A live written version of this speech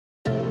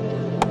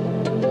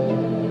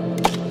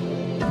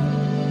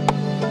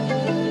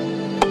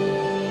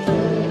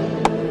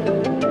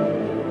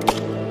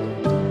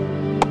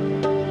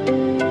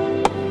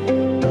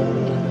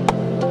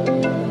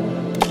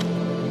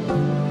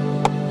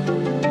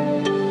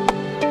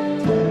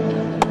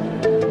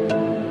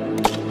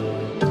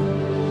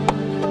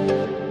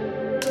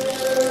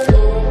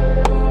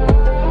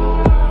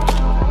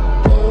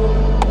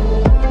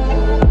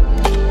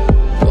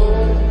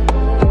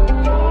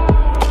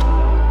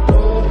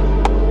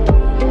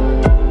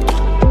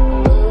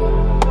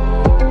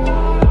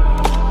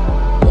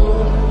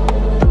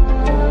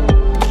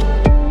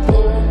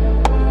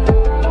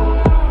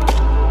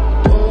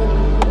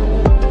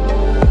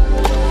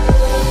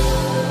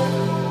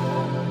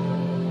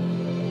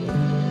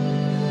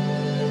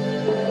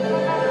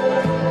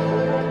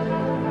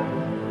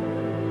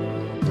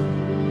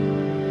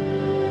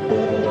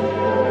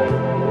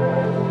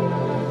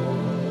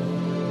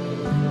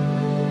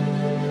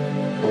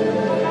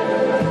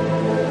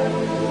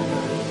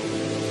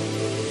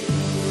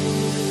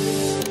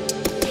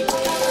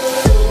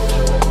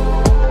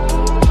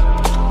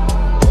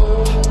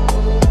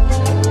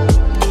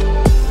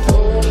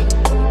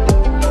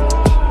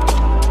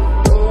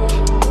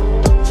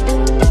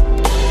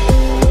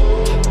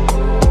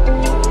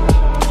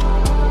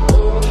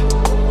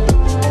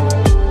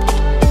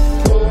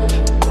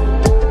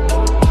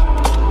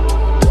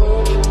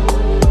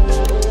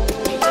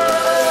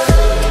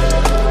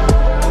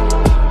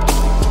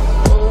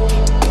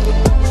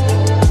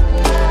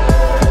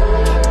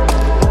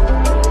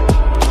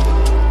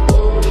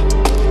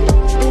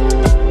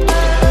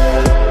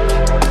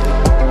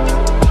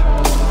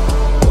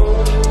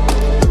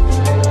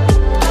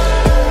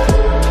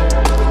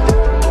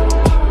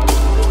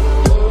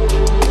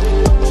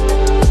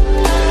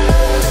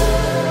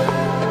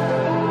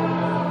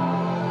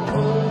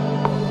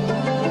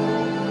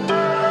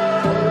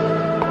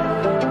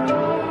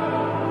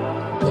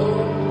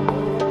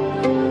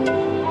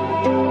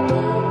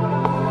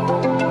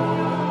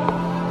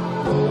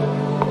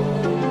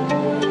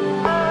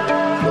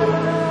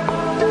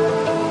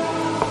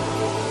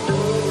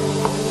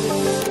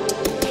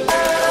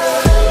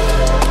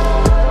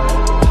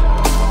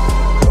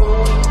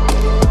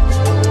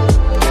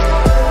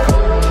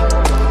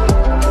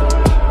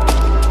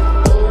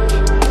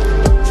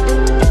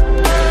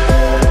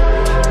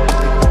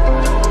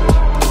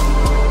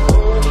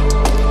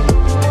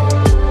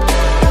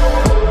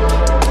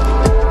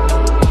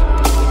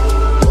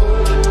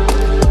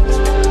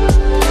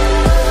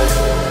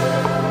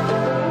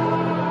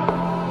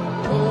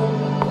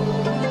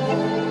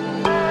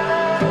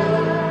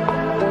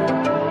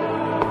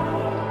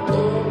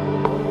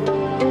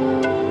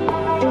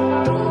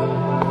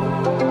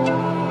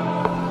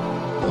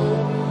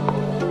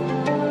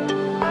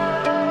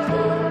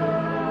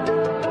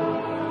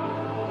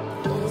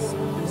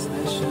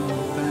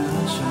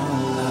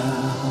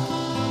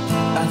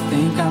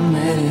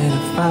ready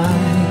to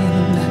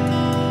find.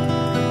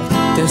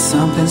 There's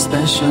something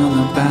special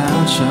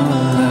about your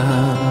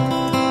love.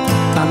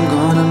 I'm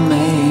gonna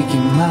make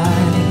you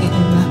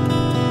mine.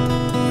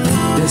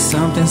 There's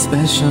something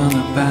special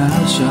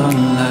about your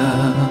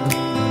love.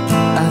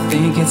 I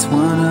think it's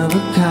one of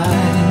a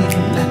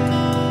kind.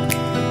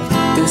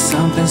 There's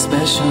something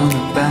special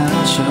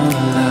about your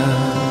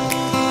love.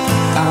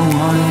 I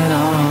want it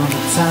all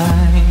the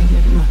time.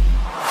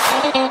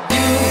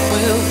 You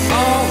will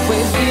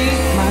always be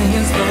my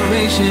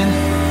inspiration.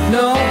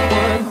 No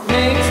one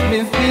makes me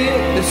feel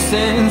the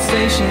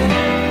sensation.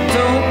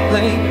 Don't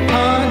play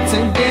hard to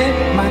get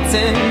my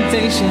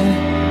temptation.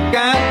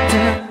 Got to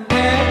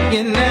have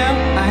you now.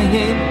 I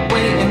ain't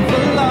waiting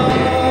for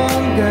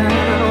long,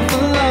 girl,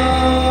 for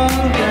long,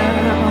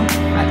 girl.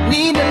 I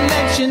need to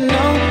let you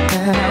know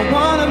that I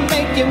wanna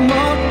make you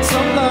more. So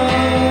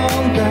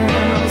long,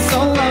 girl, so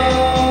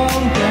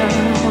long, girl.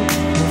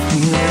 You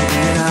feel it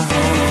when I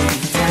hold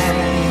you tight.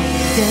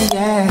 Yeah,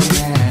 yeah,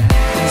 yeah.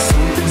 There's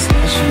something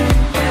special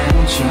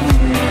about your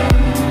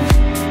love.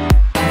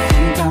 I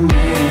think I'm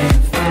ready to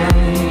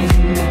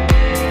find.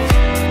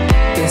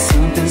 There's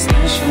something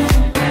special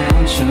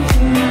about your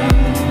love.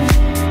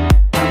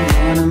 I'm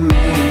gonna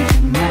make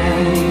you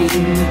mine.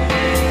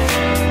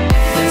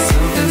 There's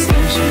something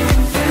special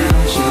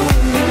about your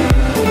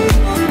love.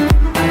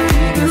 I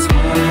think it's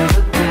one of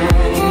a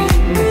kind.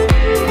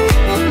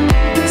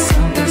 There's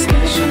something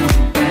special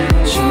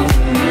about your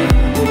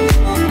love.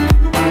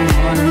 I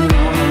want it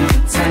all the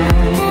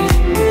time.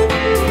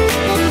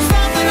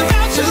 Something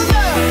about your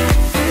love.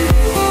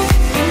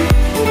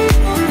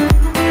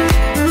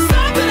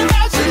 Something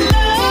about your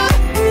love.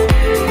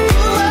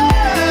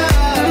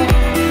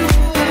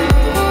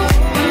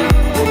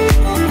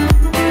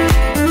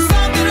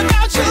 Something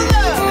about your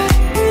love.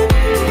 Something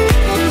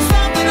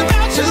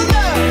about your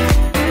love.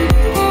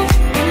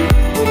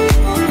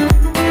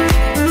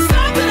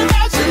 Something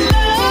about your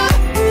love.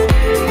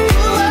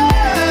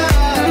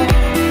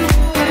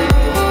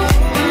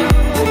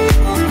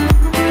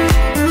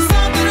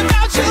 Something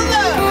about your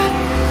love.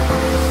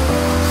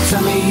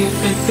 Tell me if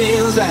it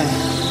feels right.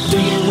 Do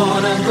you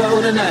wanna go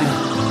tonight?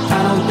 I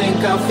don't think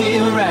I'll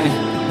feel right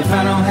if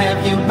I don't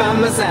have you by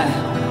my side.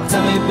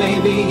 Tell me,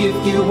 baby, if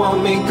you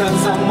want me,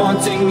 cause I'm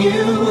wanting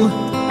you.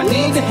 I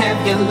need to have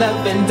your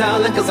loving,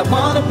 darling, cause I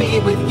wanna be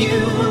with you.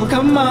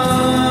 Come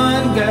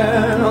on,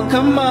 girl,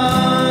 come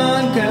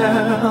on,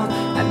 girl.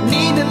 I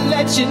need to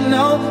let you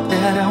know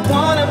that I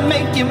wanna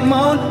make you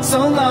moan. So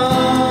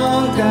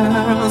long,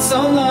 girl,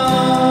 so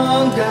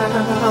long,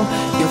 girl.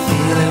 You'll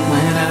feel it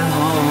when I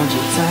hold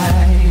you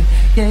tight.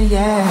 Yeah,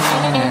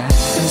 yeah.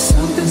 There's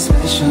something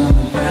special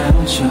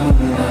about your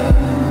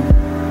love.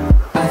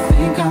 I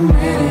think I'm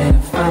ready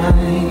to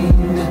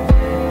find.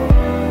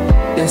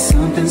 There's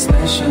something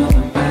special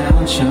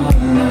about your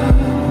love.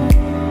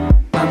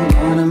 I'm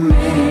gonna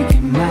make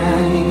you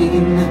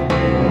mine.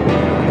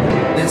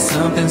 There's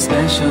something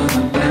special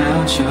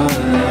about your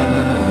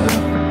love.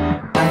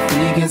 I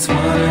think it's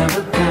one of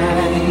a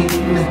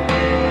kind.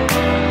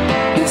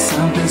 There's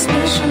something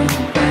special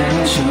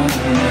about your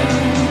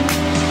love.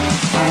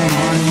 I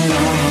want it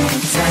all the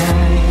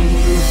time.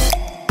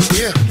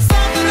 Yeah.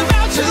 Something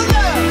about your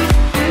love.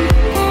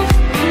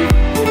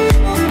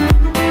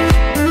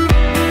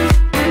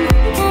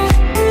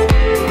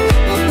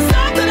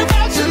 Something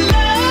about your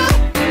love.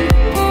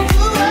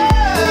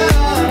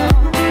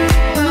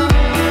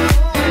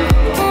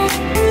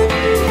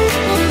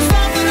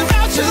 Something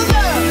about your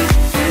love.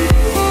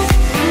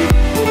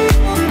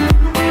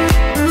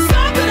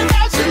 Something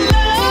about your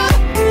love.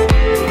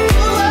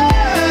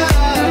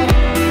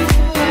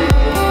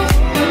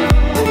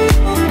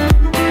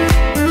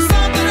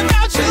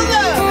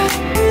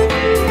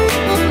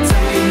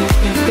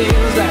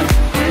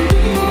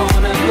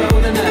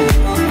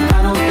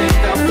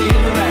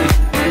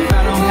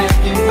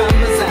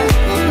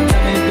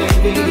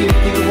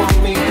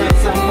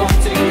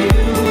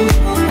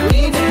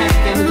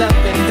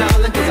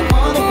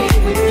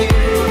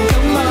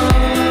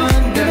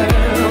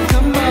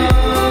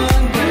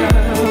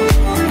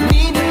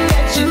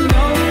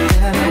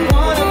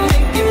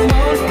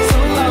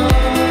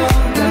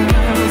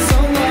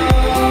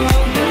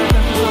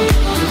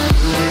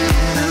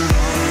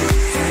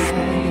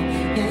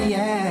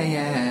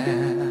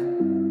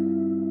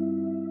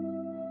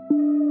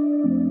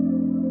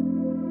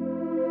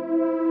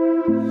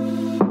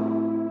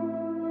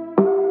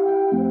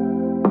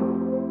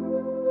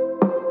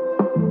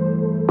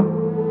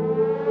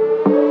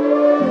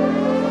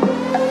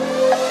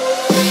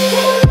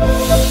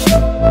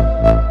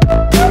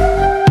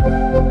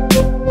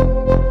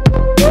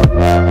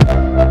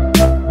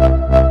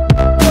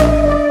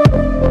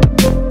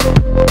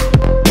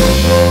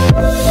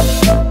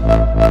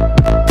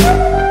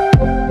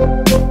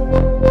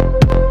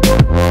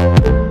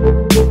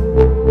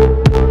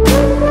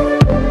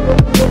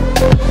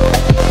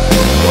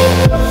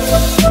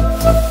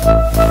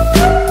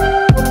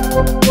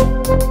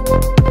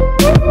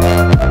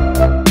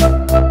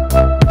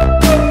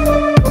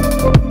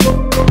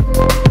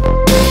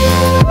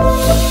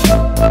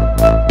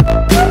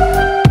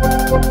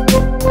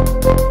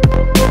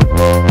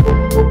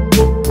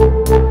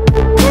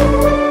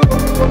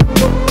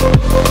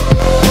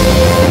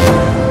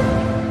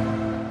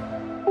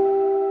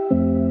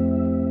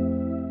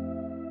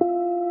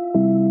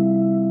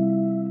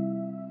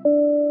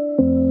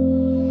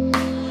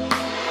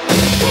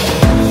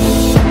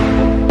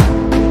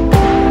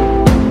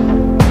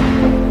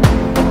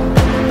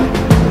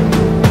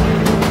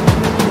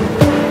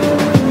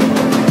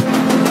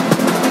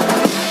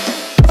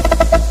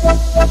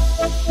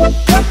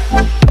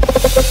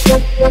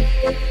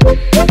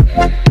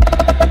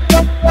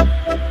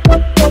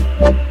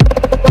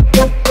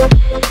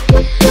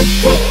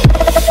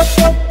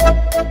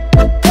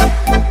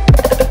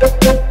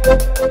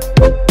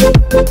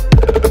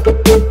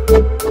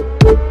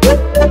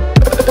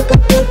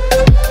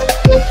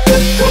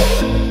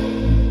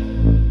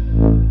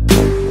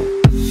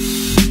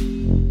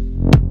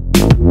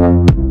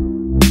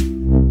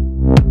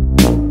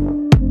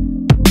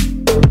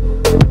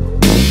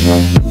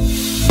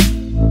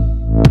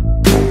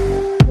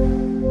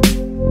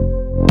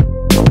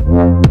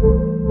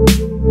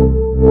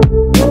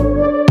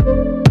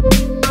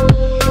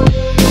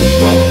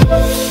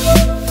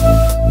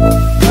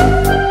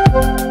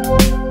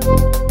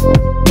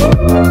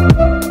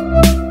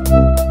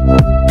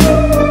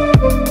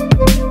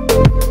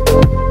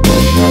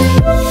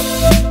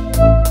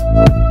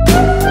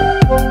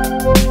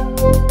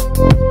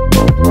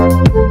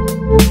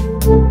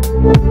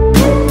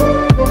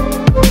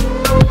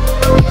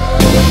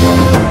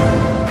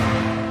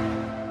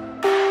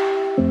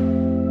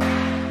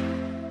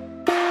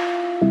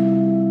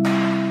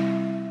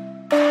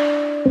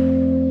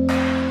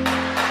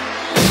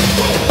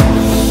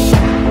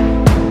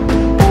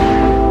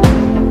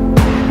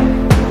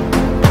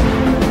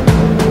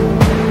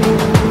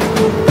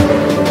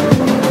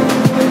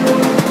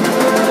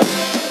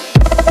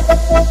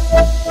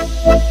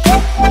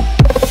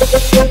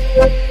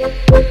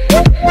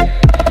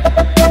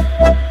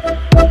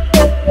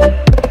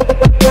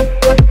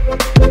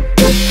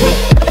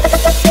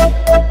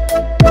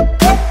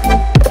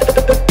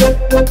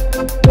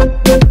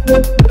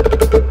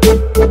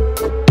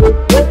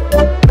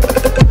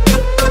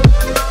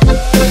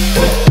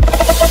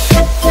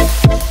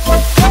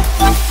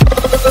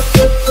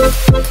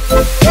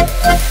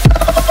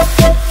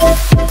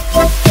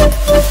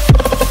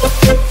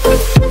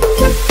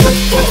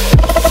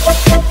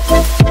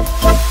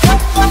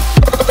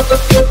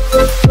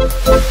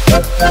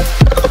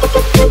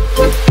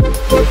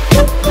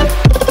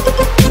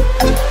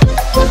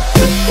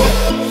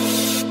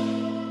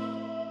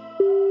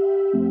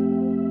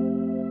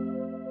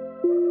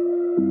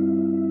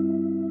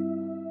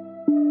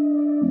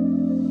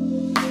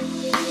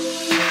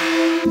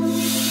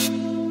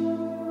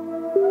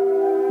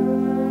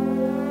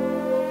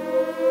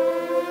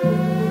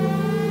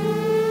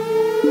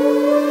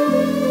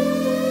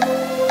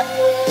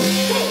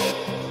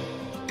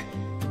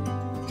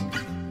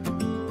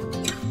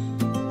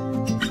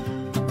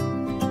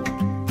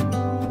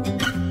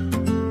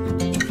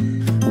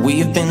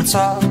 We've been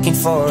talking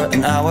for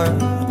an hour,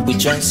 we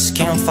just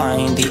can't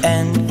find the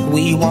end.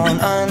 We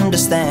won't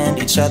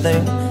understand each other.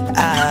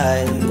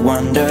 I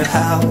wonder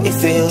how it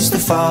feels to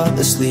fall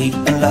asleep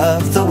and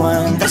love the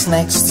one that's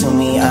next to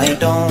me. I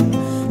don't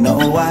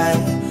know why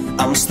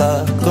I'm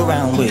stuck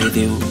around with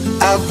you.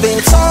 I've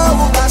been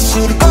told I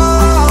should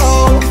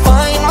go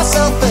find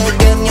myself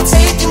again. You're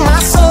taking my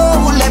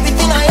soul,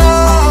 everything I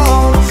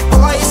own,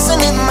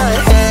 poison in my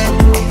head.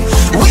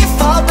 We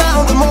fall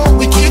down the more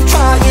we keep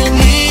trying,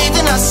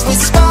 leaving us with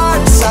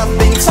scars. I've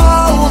been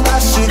told I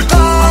should go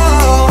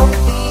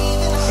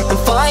and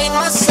find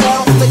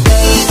myself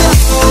again.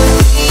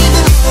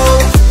 Even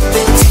though,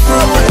 been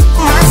told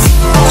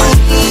myself,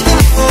 even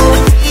though,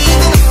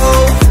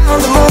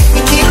 the more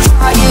we keep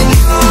trying.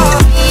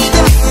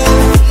 Even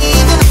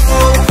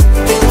though,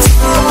 been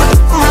told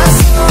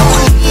myself,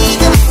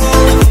 even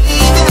though,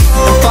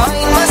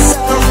 find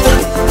myself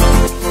again.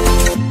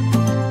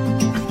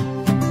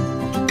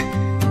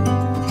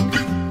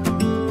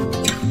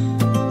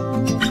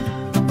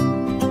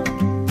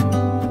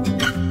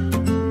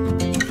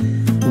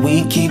 We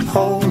keep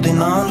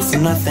holding on for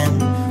nothing.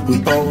 We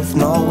both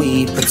know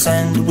we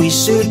pretend we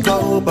should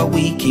go, but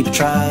we keep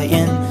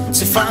trying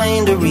to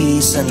find a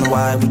reason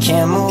why we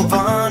can't move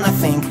on. I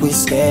think we're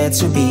scared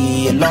to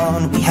be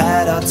alone. We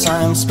had our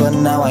times, but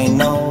now I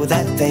know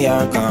that they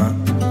are gone.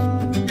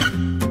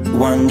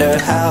 Wonder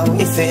how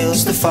it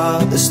feels to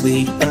fall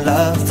asleep and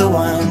love the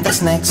one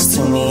that's next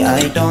to me.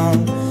 I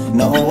don't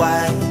know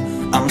why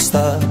I'm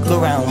stuck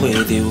around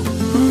with you.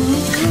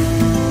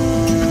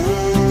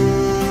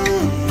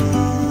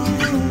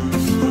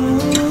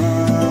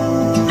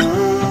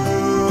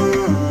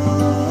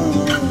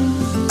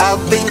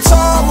 I've been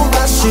told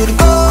I should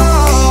go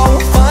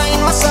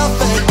find myself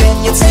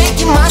again. You're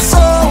taking my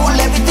soul,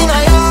 everything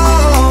I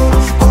own,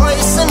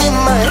 poison in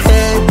my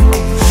head.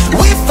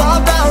 We fall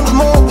down the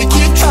more we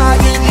keep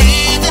trying,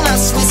 leaving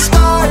us with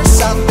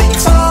scars. I've been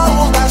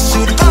told I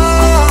should go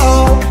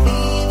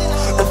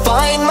and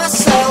find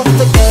myself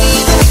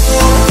again.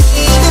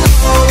 Even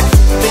though,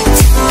 been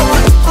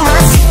told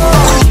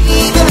myself,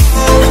 even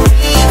though,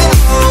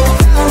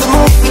 the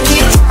more we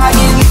keep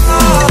trying.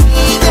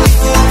 Even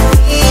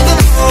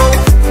though,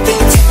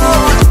 been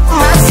told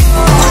myself.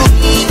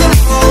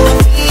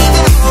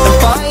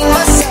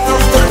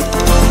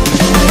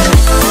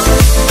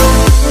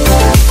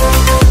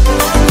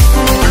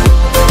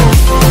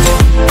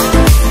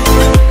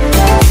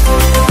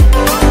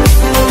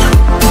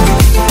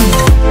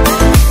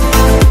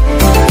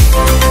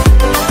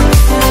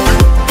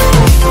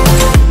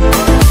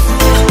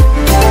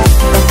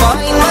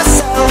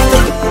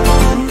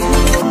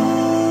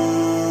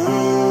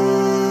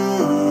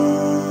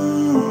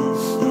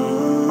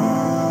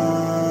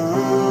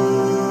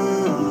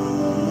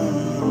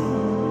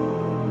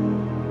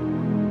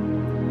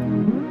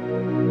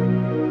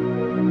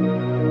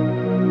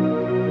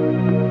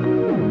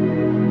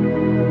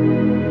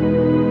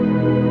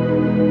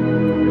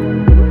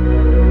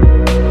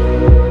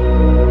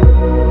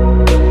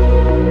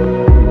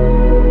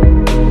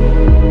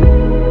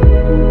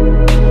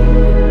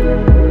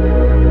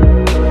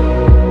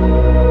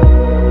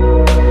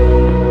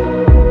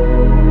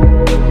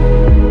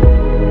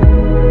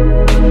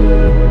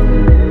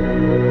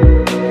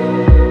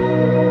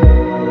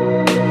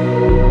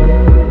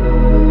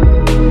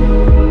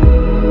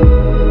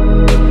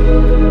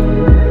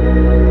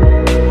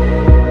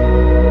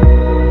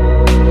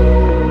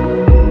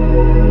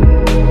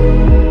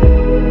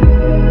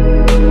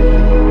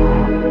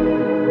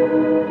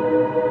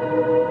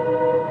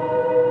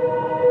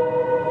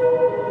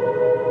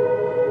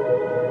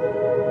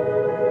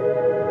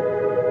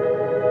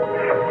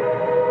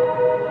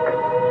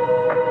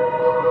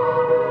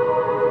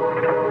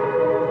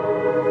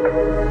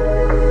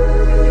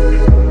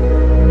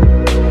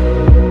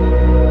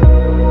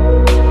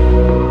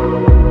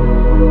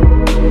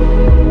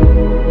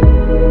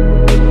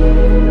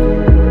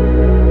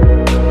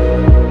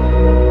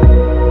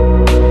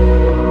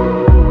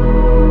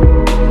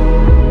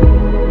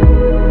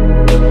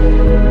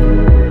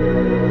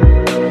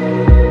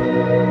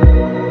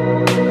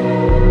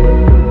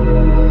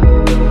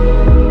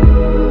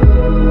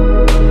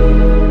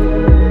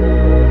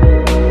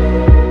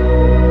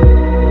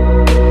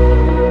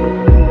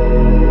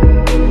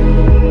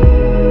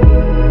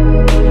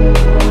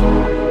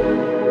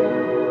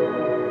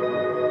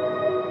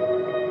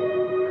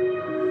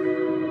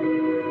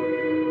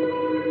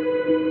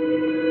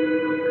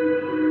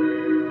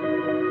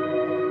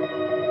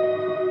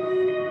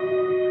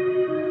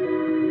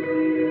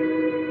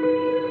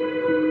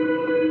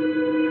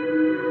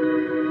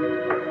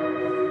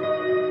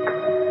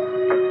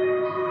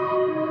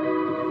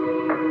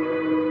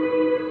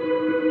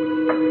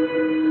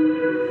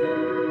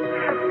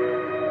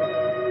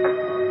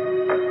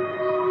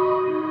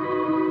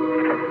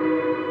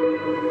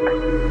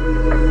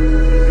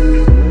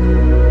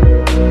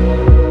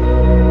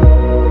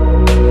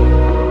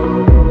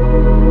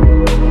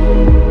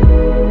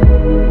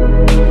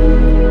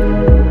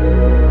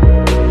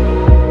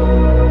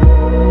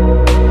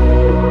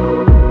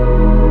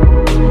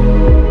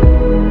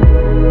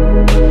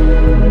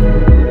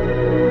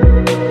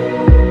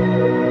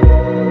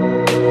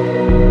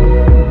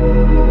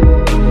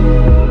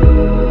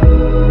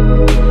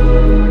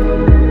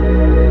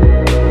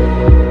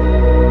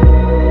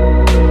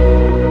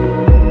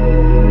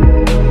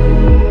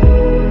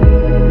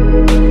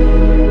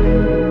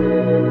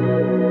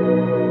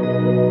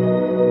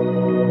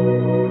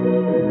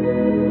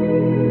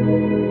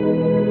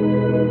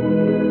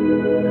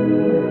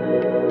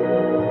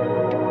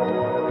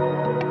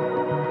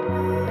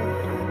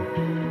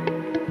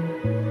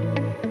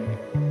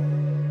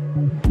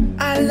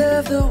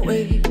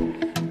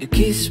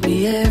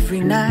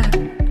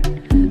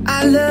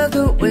 love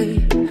the way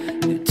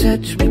you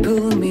touch me,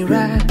 pull me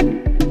right.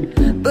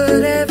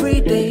 But every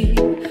day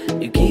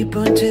you keep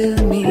on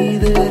telling me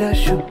that I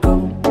should go,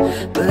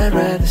 but I'd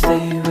rather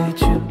stay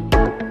with you.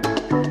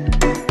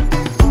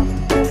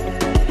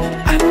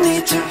 I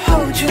need to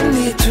hold you,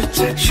 need to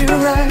touch you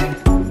right.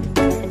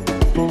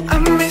 I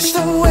miss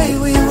the way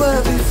we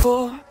were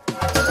before.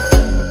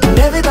 And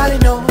everybody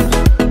knows,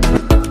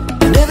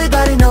 and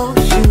everybody knows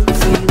you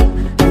feel,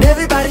 and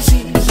everybody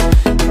sees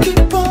you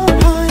keep on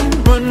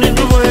running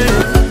away.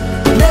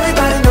 And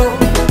everybody knows,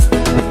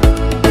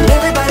 and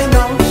everybody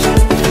knows you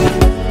feel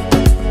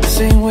the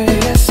same way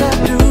as I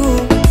do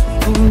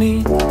for me.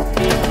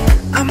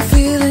 I'm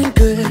feeling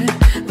good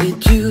with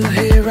you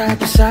here right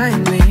beside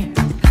me.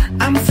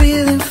 I'm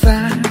feeling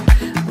fine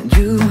when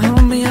you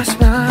hold me, I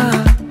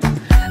smile.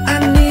 I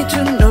need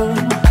to know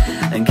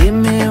and give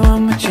me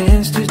one more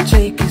chance to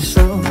take it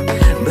slow,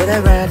 but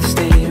I'd rather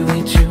stay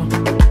with you.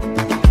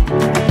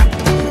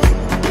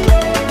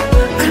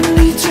 I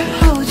need to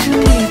hold you,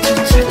 need to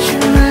touch you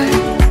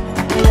right.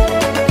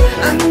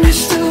 I miss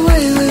the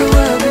way we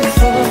were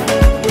before.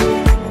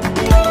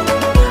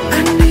 I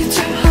need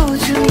to hold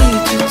you,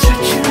 need to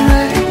touch you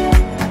right.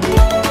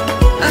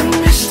 I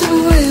miss the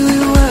way we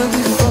were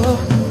before.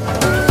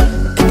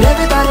 And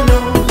everybody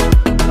knows,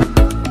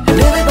 and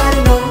everybody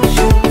knows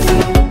you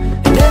feel,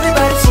 and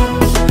everybody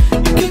sees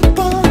you keep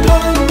on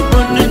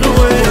running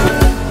away.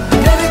 And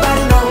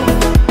everybody knows,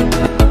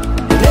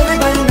 and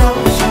everybody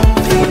knows you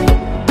feel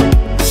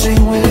the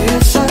same way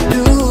as I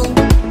do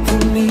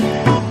for me.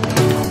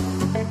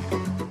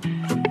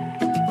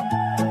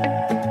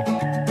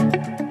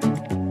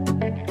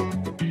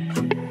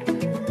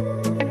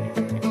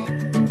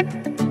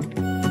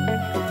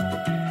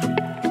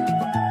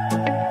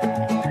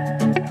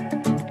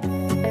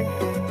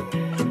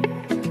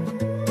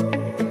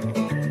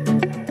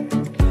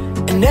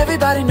 And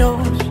everybody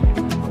knows,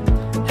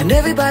 and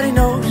everybody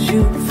knows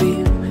you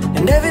feel,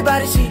 and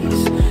everybody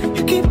sees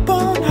you keep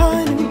on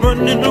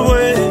running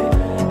away.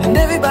 And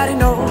everybody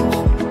knows,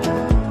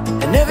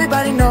 and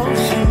everybody knows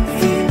you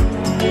feel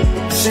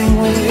the same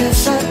way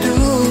as I do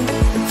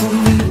for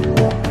me.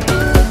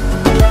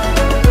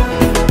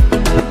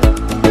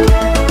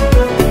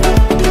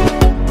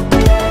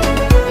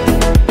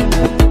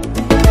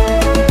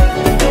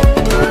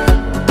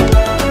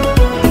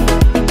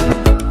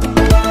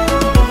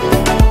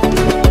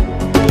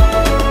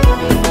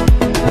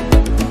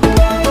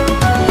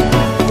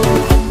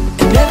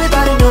 And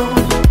everybody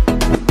knows,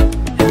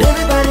 and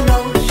everybody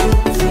knows you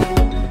feel,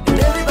 and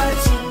everybody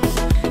sees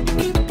you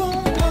keep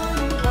on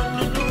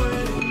running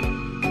away.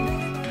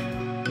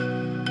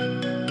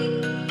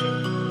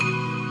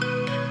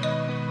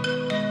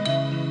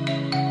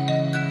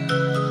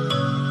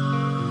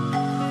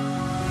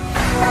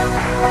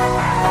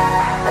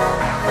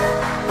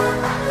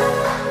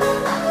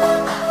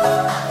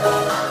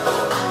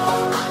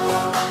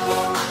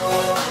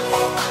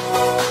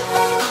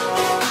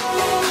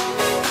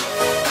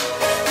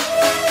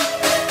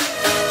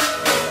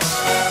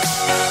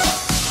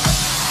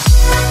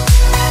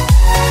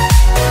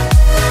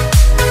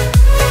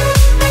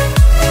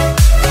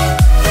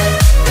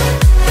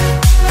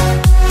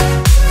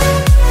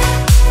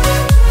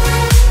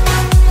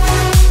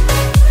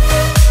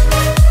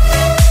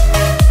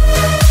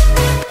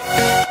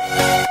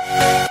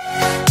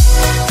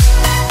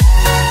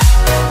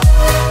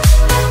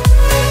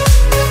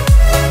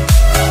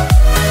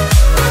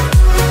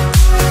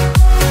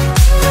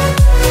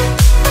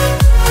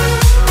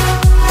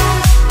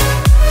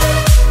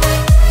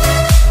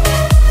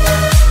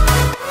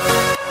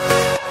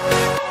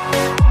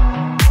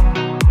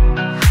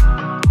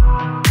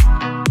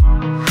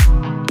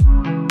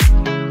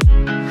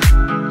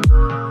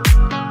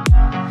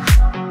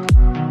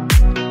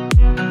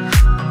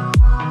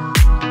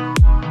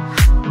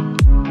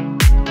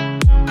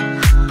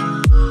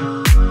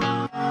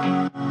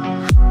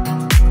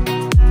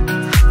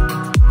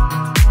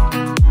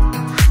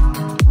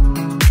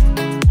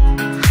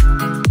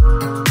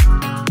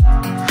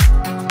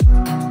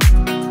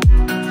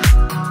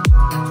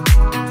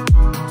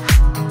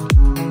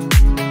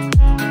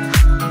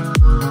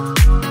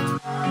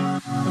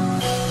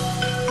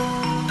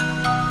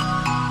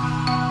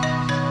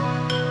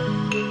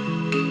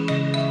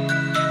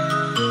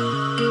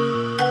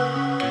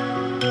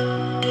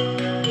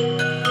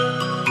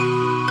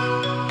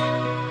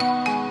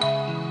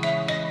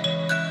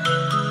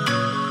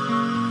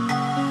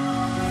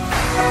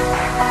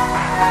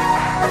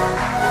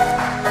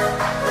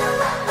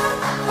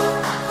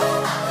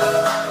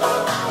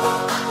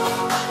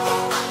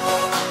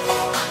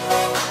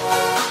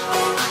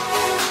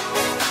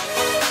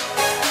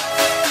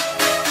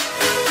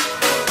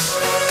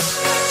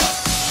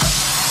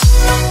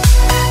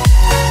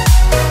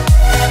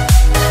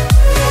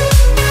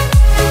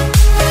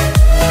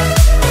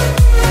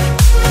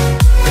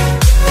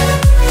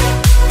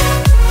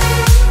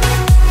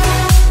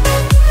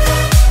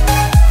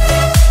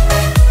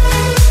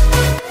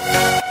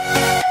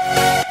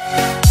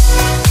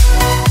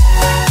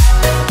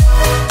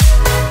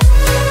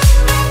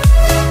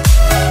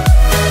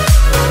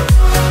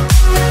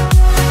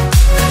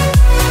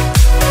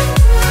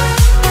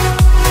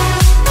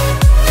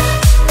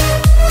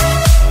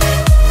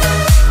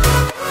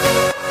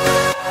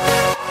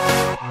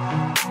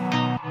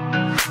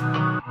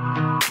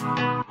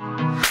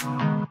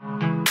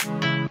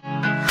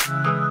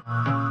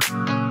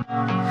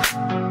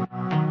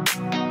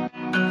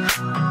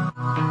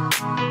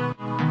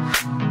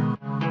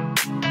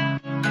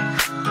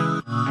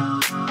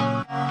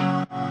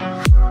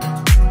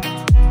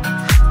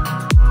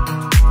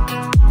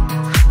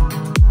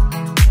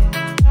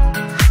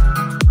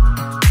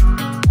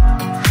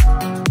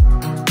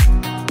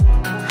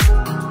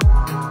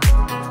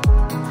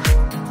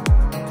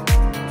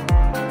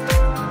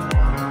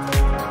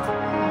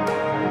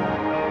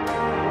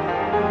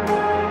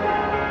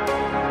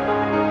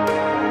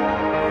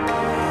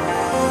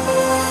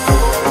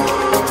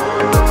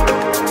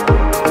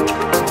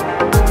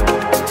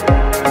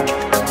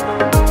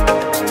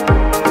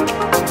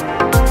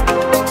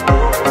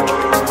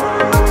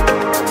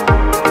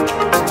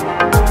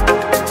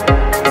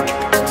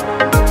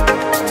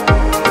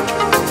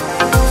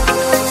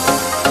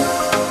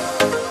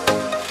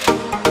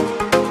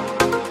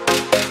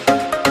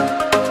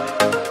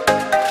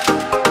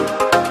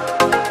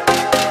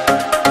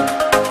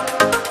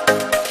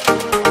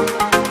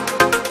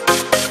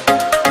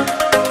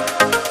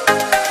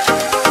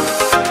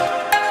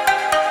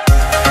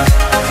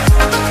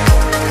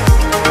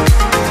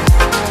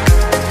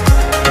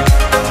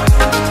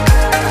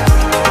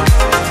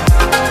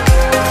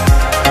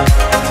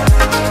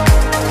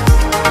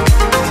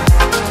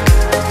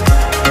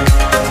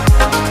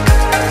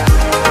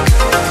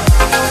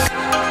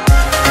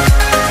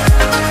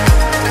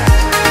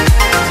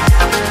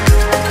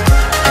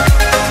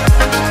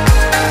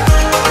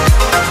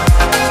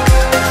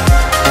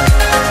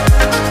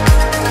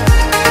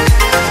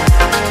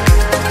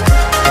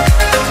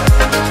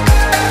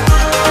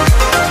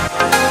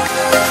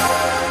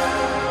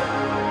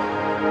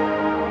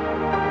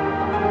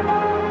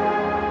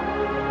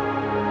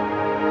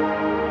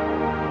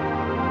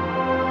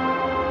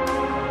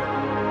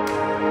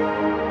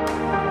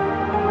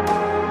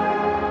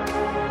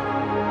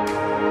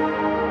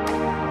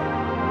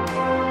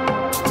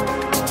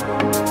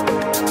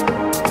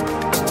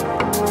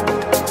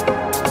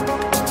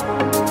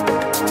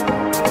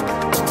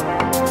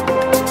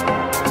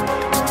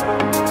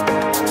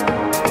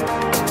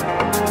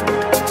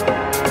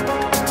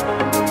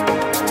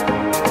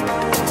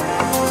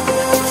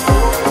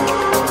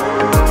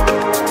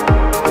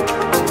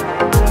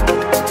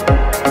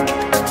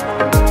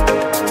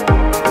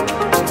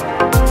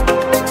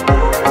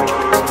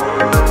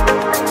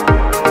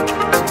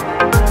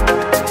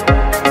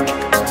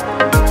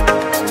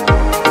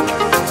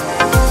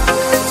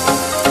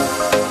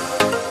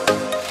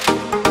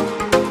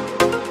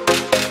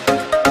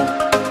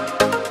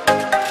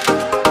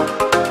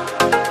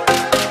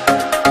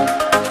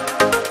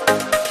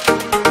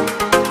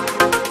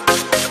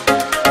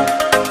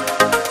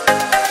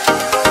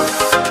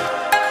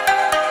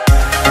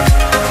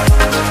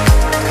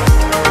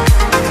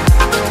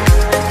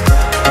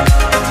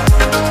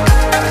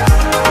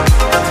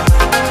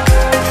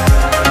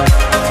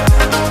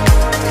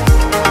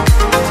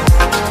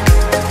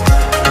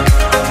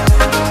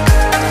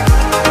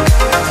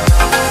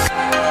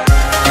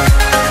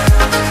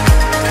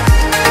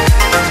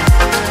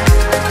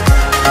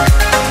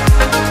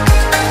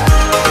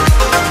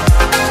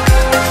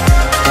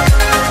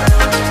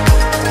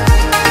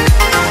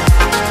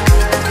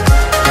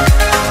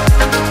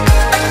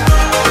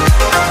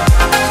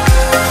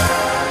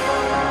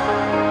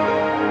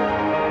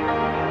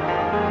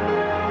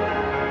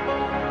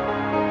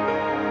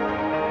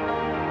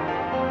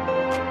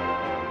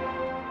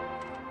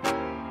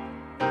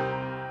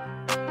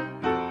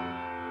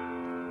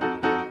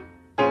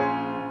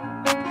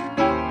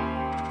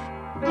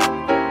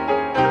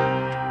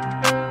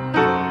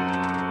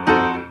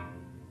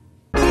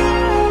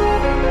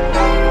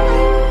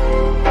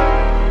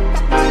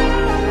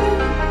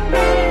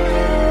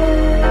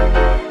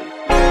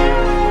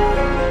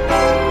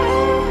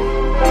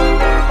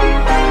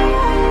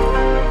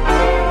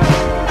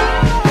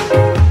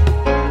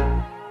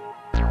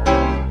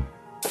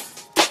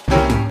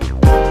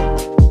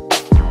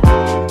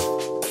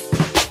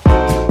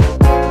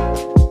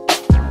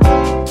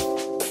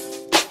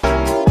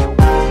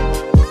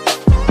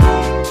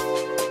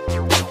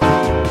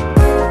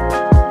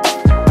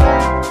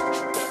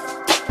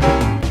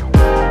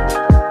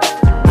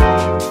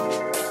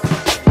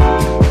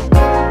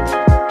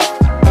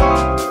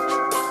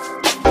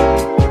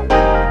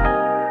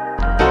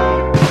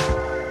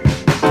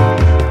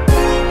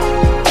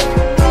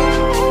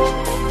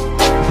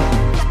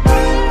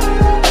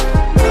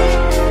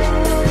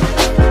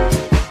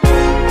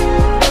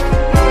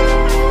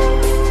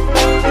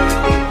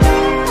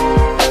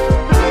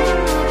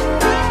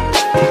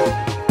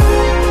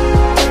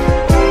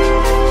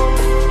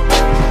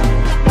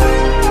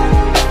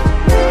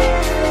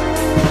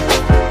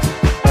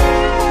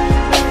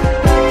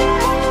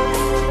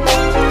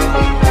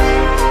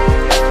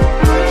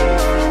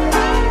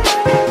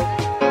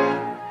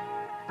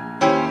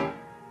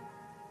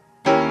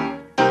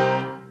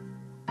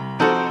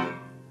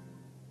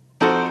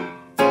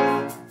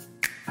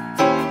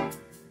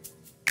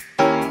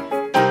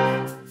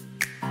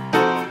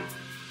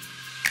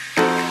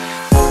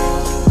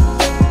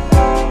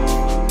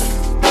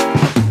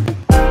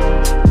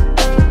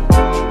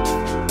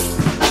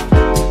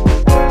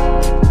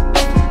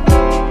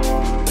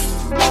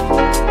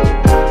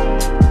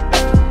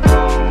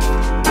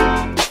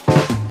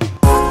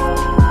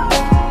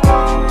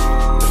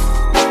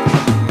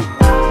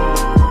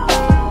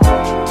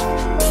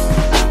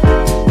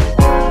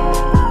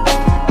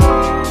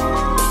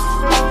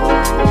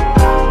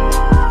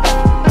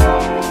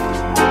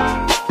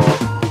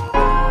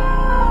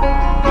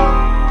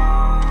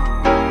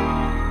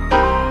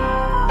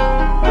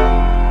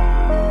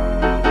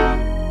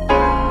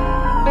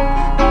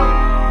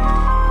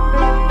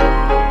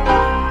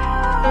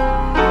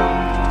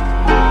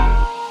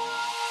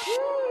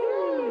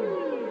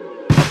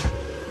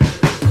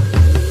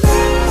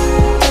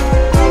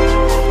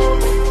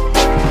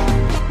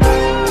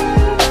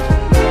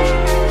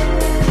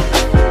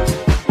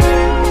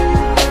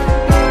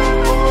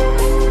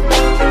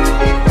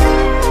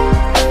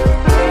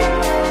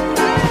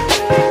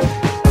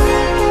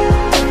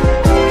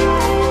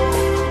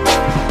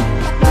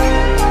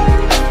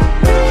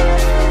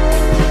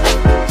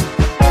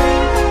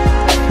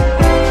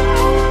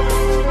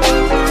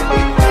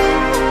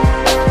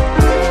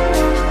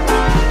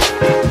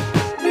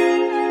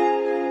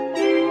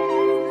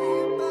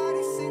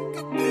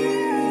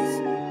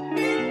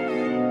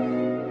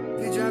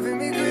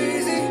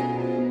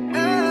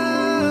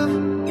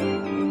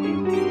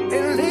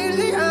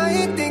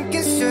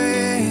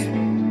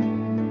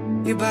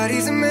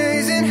 easy, man.